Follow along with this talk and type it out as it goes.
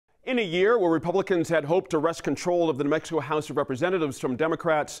In a year where Republicans had hoped to wrest control of the New Mexico House of Representatives from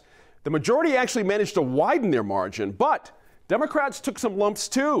Democrats, the majority actually managed to widen their margin. But Democrats took some lumps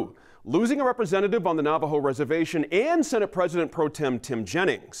too, losing a representative on the Navajo reservation and Senate President Pro Tem Tim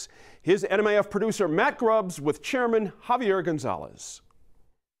Jennings. Here's NMAF producer Matt Grubbs with Chairman Javier Gonzales.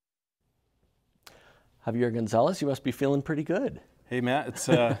 Javier Gonzales, you must be feeling pretty good. Hey, Matt, it's,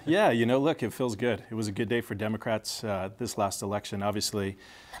 yeah, look, it feels good. It was a good day for Democrats this last election. Obviously,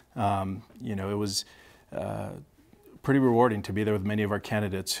 it was pretty rewarding to be there with many of our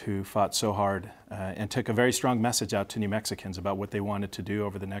candidates who fought so hard and took a very strong message out to New Mexicans about what they wanted to do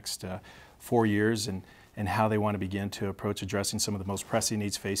over the next 4 years and how they want to begin to approach addressing some of the most pressing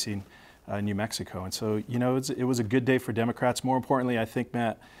needs facing New Mexico. And so, it was a good day for Democrats. More importantly, I think,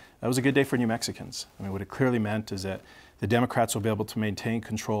 Matt, that was a good day for New Mexicans. I mean, what it clearly meant is that the Democrats will be able to maintain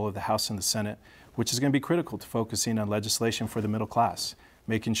control of the House and the Senate, which is going to be critical to focusing on legislation for the middle class,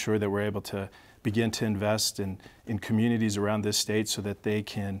 making sure that we're able to begin to invest in communities around this state so that they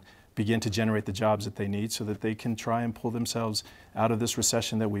can begin to generate the jobs that they need so that they can try and pull themselves out of this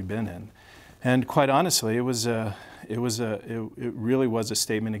recession that we've been in. And quite honestly, it really was a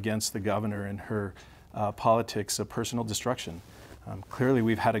statement against the governor and her politics of personal destruction. Clearly,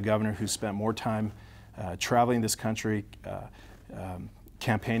 we've had a governor who spent more time traveling this country,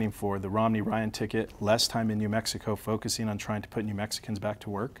 campaigning for the Romney-Ryan ticket, less time in New Mexico focusing on trying to put New Mexicans back to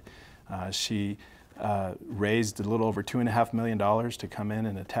work. She raised a little over $2.5 million to come in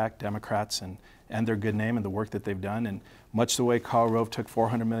and attack Democrats and their good name and the work that they've done. And much the way Karl Rove took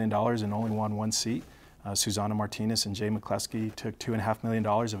 $400 million and only won one seat, Susana Martinez and Jay McCleskey took $2.5 million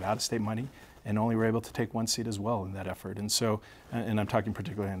of out-of-state money and only were able to take one seat as well in that effort. And so, and I'm talking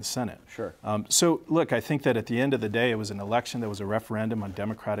particularly in the Senate. Sure. So look, I think that at the end of the day, it was an election that was a referendum on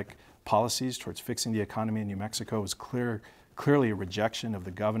Democratic policies towards fixing the economy in New Mexico. It was clearly a rejection of the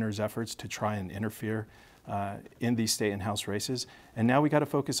governor's efforts to try and interfere in these state and House races. And now we got to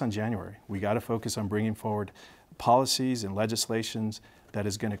focus on January. We got to focus on bringing forward policies and legislations that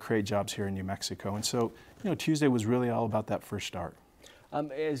is going to create jobs here in New Mexico. And so, Tuesday was really all about that first start.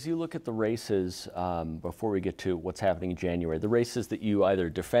 As you look at the races, before we get to what's happening in January, the races that you either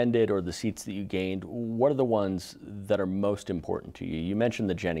defended or the seats that you gained, what are the ones that are most important to you? You mentioned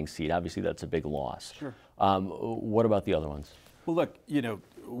the Jennings seat. Obviously, that's a big loss. Sure. What about the other ones? Well, look,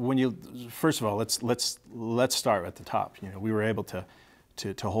 first of all, let's start at the top. We were able to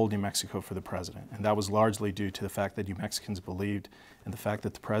hold New Mexico for the president, and that was largely due to the fact that New Mexicans believed in the fact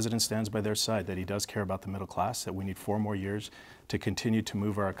that the president stands by their side, that he does care about the middle class, that we need 4 more years to continue to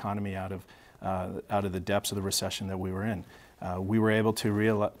move our economy out of the depths of the recession that we were in. We were able to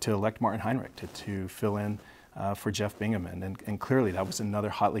elect Martin Heinrich to fill in for Jeff Bingham, and clearly that was another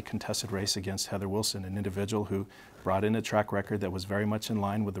hotly contested race against Heather Wilson, an individual who brought in a track record that was very much in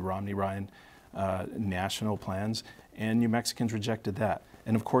line with the Romney-Ryan national plans, and New Mexicans rejected that.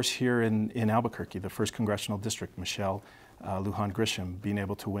 And of course, here in Albuquerque, the 1st Congressional District, Michelle Lujan Grisham being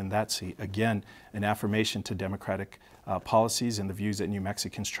able to win that seat. Again, an affirmation to Democratic policies and the views that New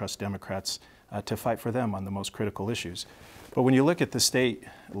Mexicans trust Democrats to fight for them on the most critical issues. But when you look at the state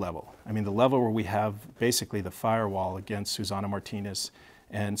level, I mean, the level where we have basically the firewall against Susana Martinez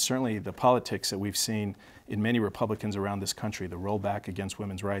and certainly the politics that we've seen in many Republicans around this country, the rollback against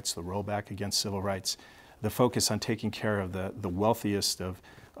women's rights, the rollback against civil rights, the focus on taking care of the wealthiest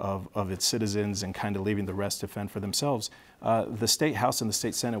of its citizens and kind of leaving the rest to fend for themselves, the State House and the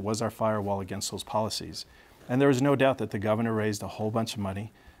State Senate was our firewall against those policies. And there was no doubt that the governor raised a whole bunch of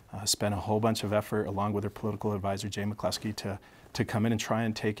money, spent a whole bunch of effort along with her political advisor, Jay McCleskey, to come in and try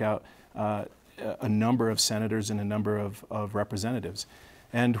and take out a number of senators and a number of representatives.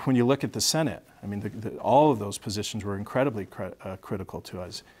 And when you look at the Senate, I mean, all of those positions were incredibly critical to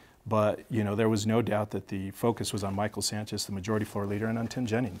us. But, there was no doubt that the focus was on Michael Sanchez, the majority floor leader, and on Tim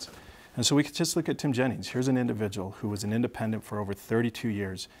Jennings. And so we could just look at Tim Jennings. Here's an individual who was an independent for over 32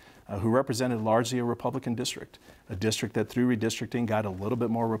 years, who represented largely a Republican district, a district that through redistricting got a little bit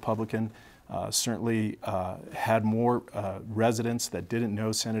more Republican, certainly had more residents that didn't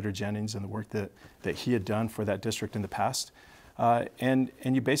know Senator Jennings and the work that he had done for that district in the past. And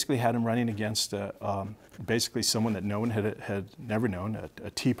you basically had him running against basically someone that no one had never known, a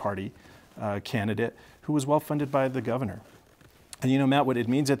Tea Party candidate who was well funded by the governor. And Matt, what it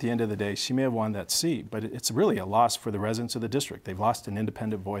means at the end of the day, she may have won that seat, but it's really a loss for the residents of the district. They've lost an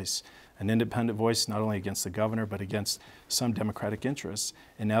independent voice not only against the governor, but against some Democratic interests.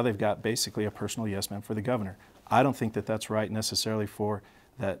 And now they've got basically a personal yes man for the governor. I don't think that that's right necessarily for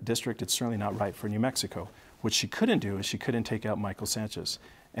that district. It's certainly not right for New Mexico. What she couldn't do is she couldn't take out Michael Sanchez.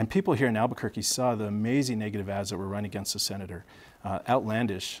 And people here in Albuquerque saw the amazing negative ads that were run against the senator,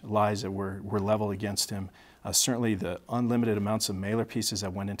 outlandish lies that were leveled against him, certainly the unlimited amounts of mailer pieces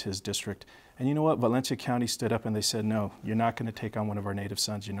that went into his district. And you know what? Valencia County stood up and they said, no, you're not going to take on one of our native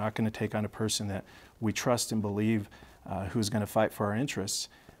sons. You're not going to take on a person that we trust and believe who's going to fight for our interests.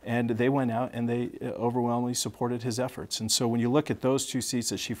 And they went out and they overwhelmingly supported his efforts. And so when you look at those two seats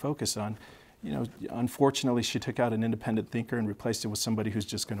that she focused on, you know, unfortunately, she took out an independent thinker and replaced it with somebody who's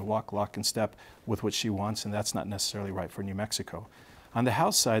just going to walk lock and step with what she wants, and that's not necessarily right for New Mexico. On the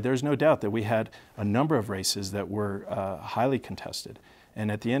House side, there's no doubt that we had a number of races that were highly contested.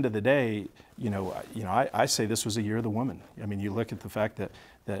 And at the end of the day, I say this was a year of the woman. I mean, you look at the fact that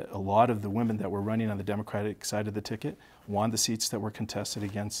a lot of the women that were running on the Democratic side of the ticket won the seats that were contested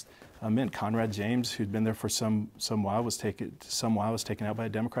against men. Conrad James, who'd been there for some while, was taken out by a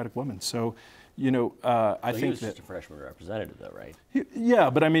Democratic woman. So, I think he was just a freshman representative, though, right? Yeah,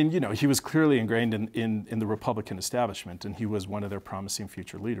 but I mean, he was clearly ingrained in the Republican establishment, and he was one of their promising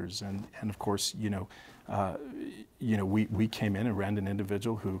future leaders. And of course, we came in and ran an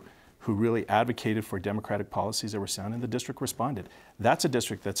individual who really advocated for Democratic policies that were sound, and the district responded. That's a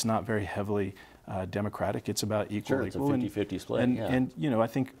district that's not very heavily Democratic. It's about equal. Sure, it's a 50-50 split. And I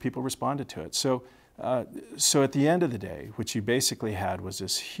think people responded to it. So at the end of the day, what you basically had was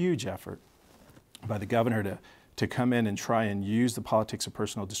this huge effort by the governor to come in and try and use the politics of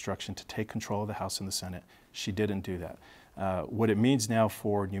personal destruction to take control of the House and the Senate. She didn't do that. What it means now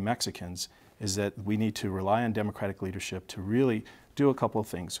for New Mexicans is that we need to rely on Democratic leadership to really do a couple of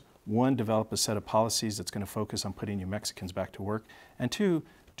things. One, develop a set of policies that's going to focus on putting New Mexicans back to work. And two,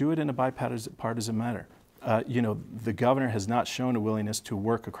 do it in a bipartisan manner. The governor has not shown a willingness to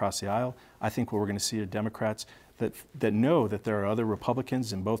work across the aisle. I think what we're going to see are Democrats that know that there are other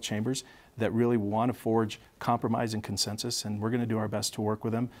Republicans in both chambers that really want to forge compromise and consensus, and we're going to do our best to work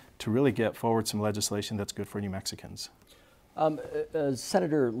with them to really get forward some legislation that's good for New Mexicans.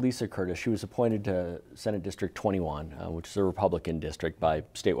 Senator Lisa Curtis, she was appointed to Senate District 21, which is a Republican district by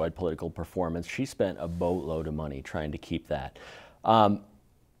statewide political performance. She spent a boatload of money trying to keep that.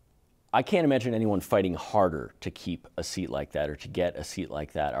 I can't imagine anyone fighting harder to keep a seat like that or to get a seat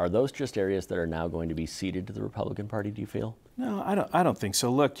like that. Are those just areas that are now going to be ceded to the Republican Party, do you feel? No, I don't think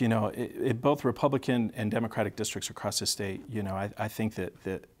so. Look, both Republican and Democratic districts across the state, I think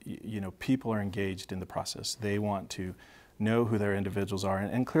that people are engaged in the process. They want to know who their individuals are,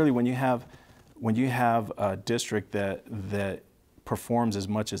 and clearly when you have a district that performs as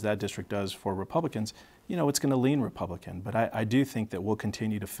much as that district does for Republicans, it's going to lean Republican. But I do think that we'll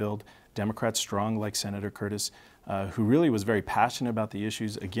continue to field Democrats strong, like Senator Curtis, who really was very passionate about the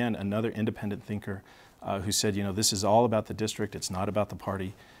issues. Again, another independent thinker who said, this is all about the district, it's not about the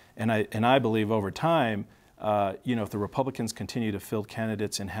party. And I believe over time, if the Republicans continue to field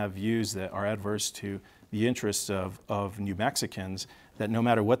candidates and have views that are adverse to the interests of New Mexicans, that no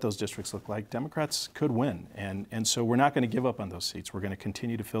matter what those districts look like, Democrats could win. And so we're not going to give up on those seats. We're going to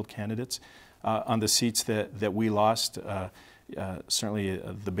continue to field candidates. On the seats that we lost, certainly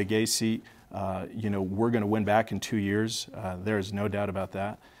the Big A seat, we're going to win back in 2 years. There is no doubt about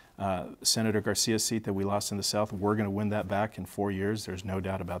that. Senator Garcia's seat that we lost in the South, we're going to win that back in 4 years. There's no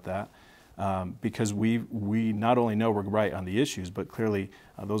doubt about that. Because we not only know we're right on the issues, but clearly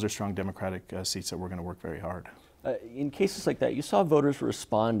those are strong Democratic seats that we're going to work very hard. In cases like that, you saw voters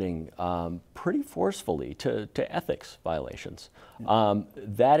responding pretty forcefully to ethics violations.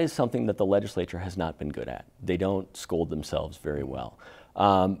 That is something that the legislature has not been good at. They don't scold themselves very well.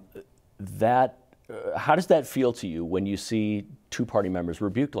 How does that feel to you when you see two party members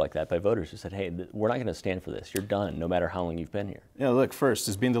rebuked like that by voters who said, hey, we're not going to stand for this. You're done, no matter how long you've been here? Yeah, look, first,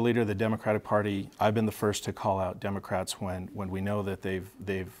 as being the leader of the Democratic Party, I've been the first to call out Democrats when we know that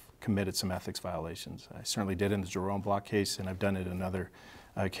they've committed some ethics violations. I certainly did in the Jerome Block case, and I've done it in other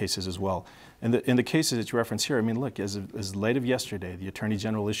cases as well. In the cases that you reference here, I mean, look, as late of yesterday, the Attorney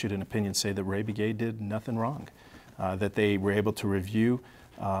General issued an opinion saying that Ray Begay did nothing wrong, that they were able to review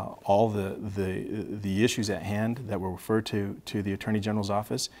all the issues at hand that were referred to the Attorney General's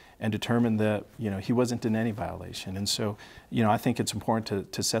office and determined that he wasn't in any violation. And so I think it's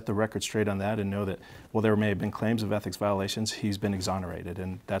important to set the record straight on that and know that while there may have been claims of ethics violations, he's been exonerated,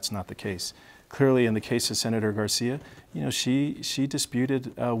 and that's not the case. Clearly, in the case of Senator Garcia, she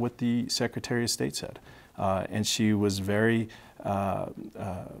disputed what the Secretary of State said, and she was very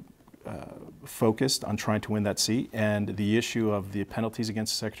focused on trying to win that seat, and the issue of the penalties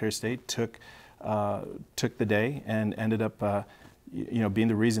against the Secretary of State took the day and ended up being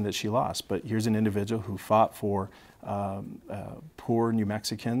the reason that she lost. But here's an individual who fought for poor New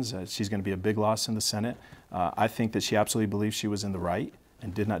Mexicans. She's going to be a big loss in the Senate. I think that she absolutely believes she was in the right.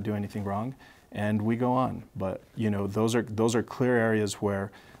 and did not do anything wrong, and we go on. But those are clear areas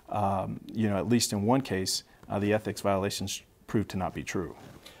where at least in one case, the ethics violations proved to not be true.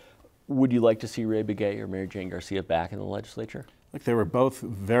 Would you like to see Ray Begay or Mary Jane Garcia back in the legislature? Look, they were both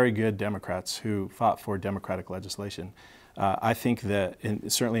very good Democrats who fought for democratic legislation. I think that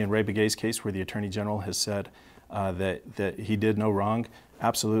certainly in Ray Begay's case, where the Attorney General has said that he did no wrong,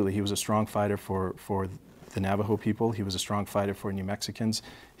 absolutely, he was a strong fighter for the Navajo people. He was a strong fighter for New Mexicans.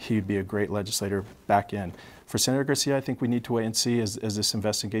 He'd be a great legislator back in. For Senator Garcia, I think we need to wait and see as this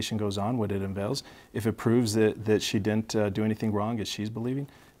investigation goes on what it unveils. If it proves that she didn't do anything wrong as she's believing,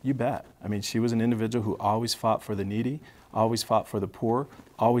 you bet. I mean, she was an individual who always fought for the needy, always fought for the poor,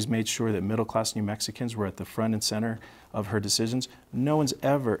 always made sure that middle-class New Mexicans were at the front and center of her decisions. No one's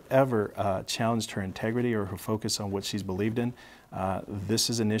ever challenged her integrity or her focus on what she's believed in.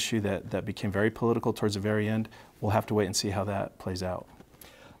 This is an issue that became very political towards the very end. We'll have to wait and see how that plays out.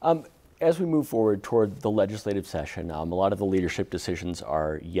 As we move forward toward the legislative session, a lot of the leadership decisions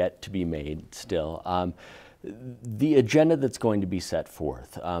are yet to be made still. The agenda that's going to be set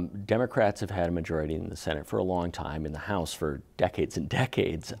forth, Democrats have had a majority in the Senate for a long time, in the House for decades and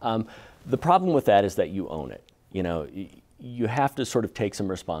decades. The problem with that is that you own it. You have to sort of take some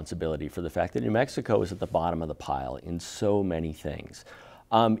responsibility for the fact that New Mexico is at the bottom of the pile in so many things.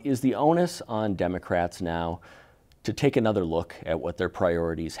 Is the onus on Democrats now to take another look at what their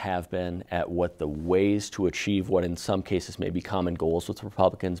priorities have been, at what the ways to achieve what in some cases may be common goals with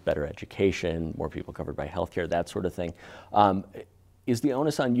Republicans, better education, more people covered by health care, that sort of thing? Is the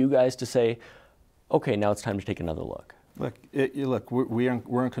onus on you guys to say, okay, now it's time to take another look? Look,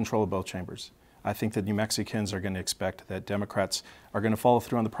 we're in control of both chambers. I think that New Mexicans are going to expect that Democrats are going to follow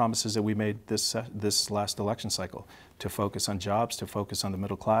through on the promises that we made this last election cycle, to focus on jobs, to focus on the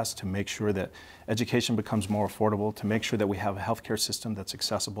middle class, to make sure that education becomes more affordable, to make sure that we have a healthcare system that's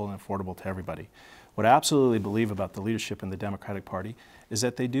accessible and affordable to everybody. What I absolutely believe about the leadership in the Democratic Party is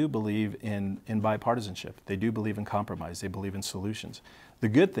that they do believe in bipartisanship. They do believe in compromise. They believe in solutions. The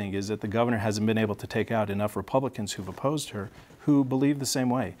good thing is that the governor hasn't been able to take out enough Republicans who've opposed her who believe the same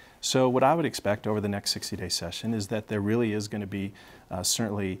way. So what I would expect over the next 60-day session is that there really is going to be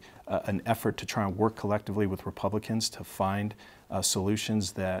certainly an effort to try and work collectively with Republicans to find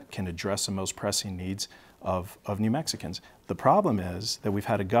solutions that can address the most pressing needs of New Mexicans. The problem is that we've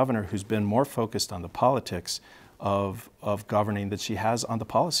had a governor who's been more focused on the politics of governing than she has on the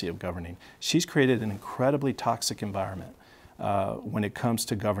policy of governing. She's created an incredibly toxic environment when it comes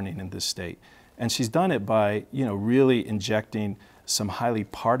to governing in this state. And she's done it by, really injecting some highly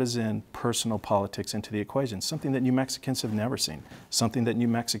partisan personal politics into the equation, something that New Mexicans have never seen, something that New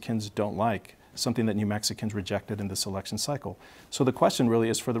Mexicans don't like, something that New Mexicans rejected in this election cycle. So the question really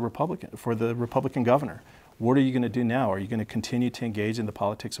is for the Republican governor. What are you going to do now? Are you going to continue to engage in the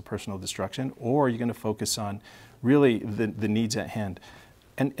politics of personal destruction, or are you going to focus on really the needs at hand?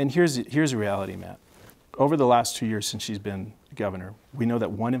 And here's the reality, Matt. Over the last 2 years since she's been governor, we know that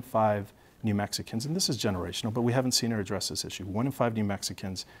 1 in 5 New Mexicans, and this is generational, but we haven't seen her address this issue. 1 in 5 New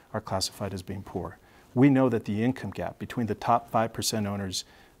Mexicans are classified as being poor. We know that the income gap between the top 5% owners,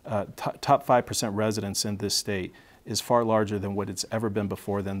 top 5% residents in this state is far larger than what it's ever been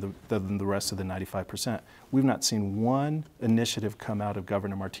before than the rest of the 95%. We've not seen one initiative come out of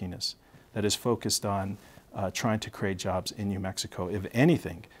Governor Martinez that is focused on trying to create jobs in New Mexico. If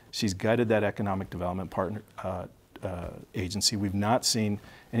anything, she's gutted that economic development partner agency. We've not seen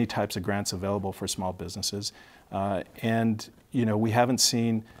any types of grants available for small businesses. And we haven't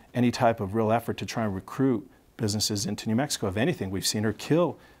seen any type of real effort to try and recruit businesses into New Mexico. If anything, we've seen her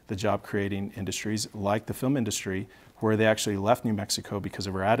kill the job-creating industries like the film industry, where they actually left New Mexico because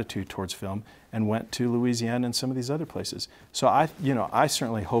of her attitude towards film and went to Louisiana and some of these other places. So I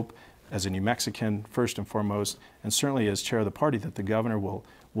certainly hope, as a New Mexican first and foremost, and certainly as chair of the party, that the governor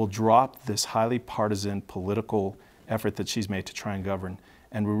will drop this highly partisan political effort that she's made to try and govern,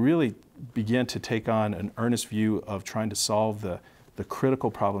 and will really begin to take on an earnest view of trying to solve the critical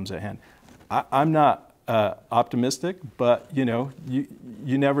problems at hand. I'm not optimistic, but you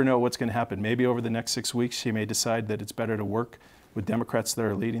never know what's going to happen. Maybe over the next 6 weeks she may decide that it's better to work with Democrats that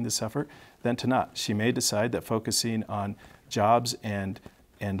are leading this effort than to not. She may decide that focusing on jobs and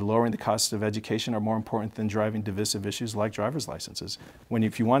lowering the cost of education are more important than driving divisive issues like driver's licenses.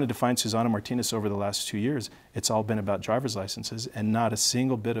 If you wanted to find Susana Martinez over the last 2 years, it's all been about driver's licenses, and not a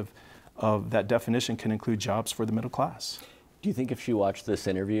single bit of that definition can include jobs for the middle class. Do you think if she watched this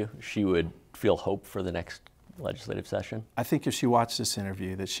interview, she would feel hope for the next legislative session? I think if she watched this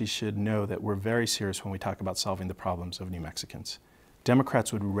interview, that she should know that we're very serious when we talk about solving the problems of New Mexicans.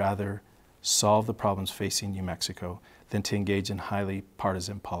 Democrats would rather solve the problems facing New Mexico than to engage in highly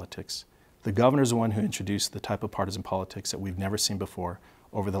partisan politics. The governor's the one who introduced the type of partisan politics that we've never seen before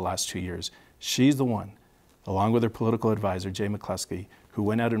over the last 2 years. She's the one, along with her political advisor, Jay McCluskey, who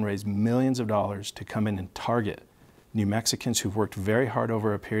went out and raised millions of dollars to come in and target New Mexicans who've worked very hard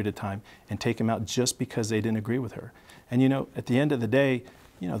over a period of time and take them out just because they didn't agree with her. And you know, at the end of the day,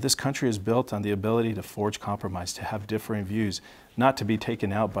 you know, this country is built on the ability to forge compromise, to have differing views, not to be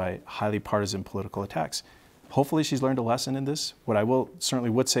taken out by highly partisan political attacks. Hopefully she's learned a lesson in this. What I certainly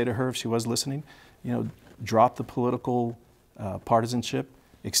would say to her if she was listening, you know, drop the political partisanship,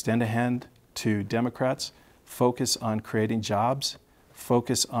 extend a hand to Democrats, focus on creating jobs,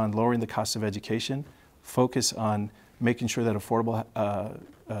 focus on lowering the cost of education, focus on making sure that affordable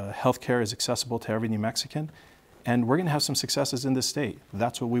health care is accessible to every New Mexican, and we're going to have some successes in this state.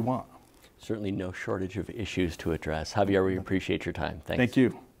 That's what we want. Certainly no shortage of issues to address. Javier, we appreciate your time. Thanks. Thank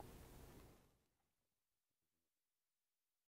you.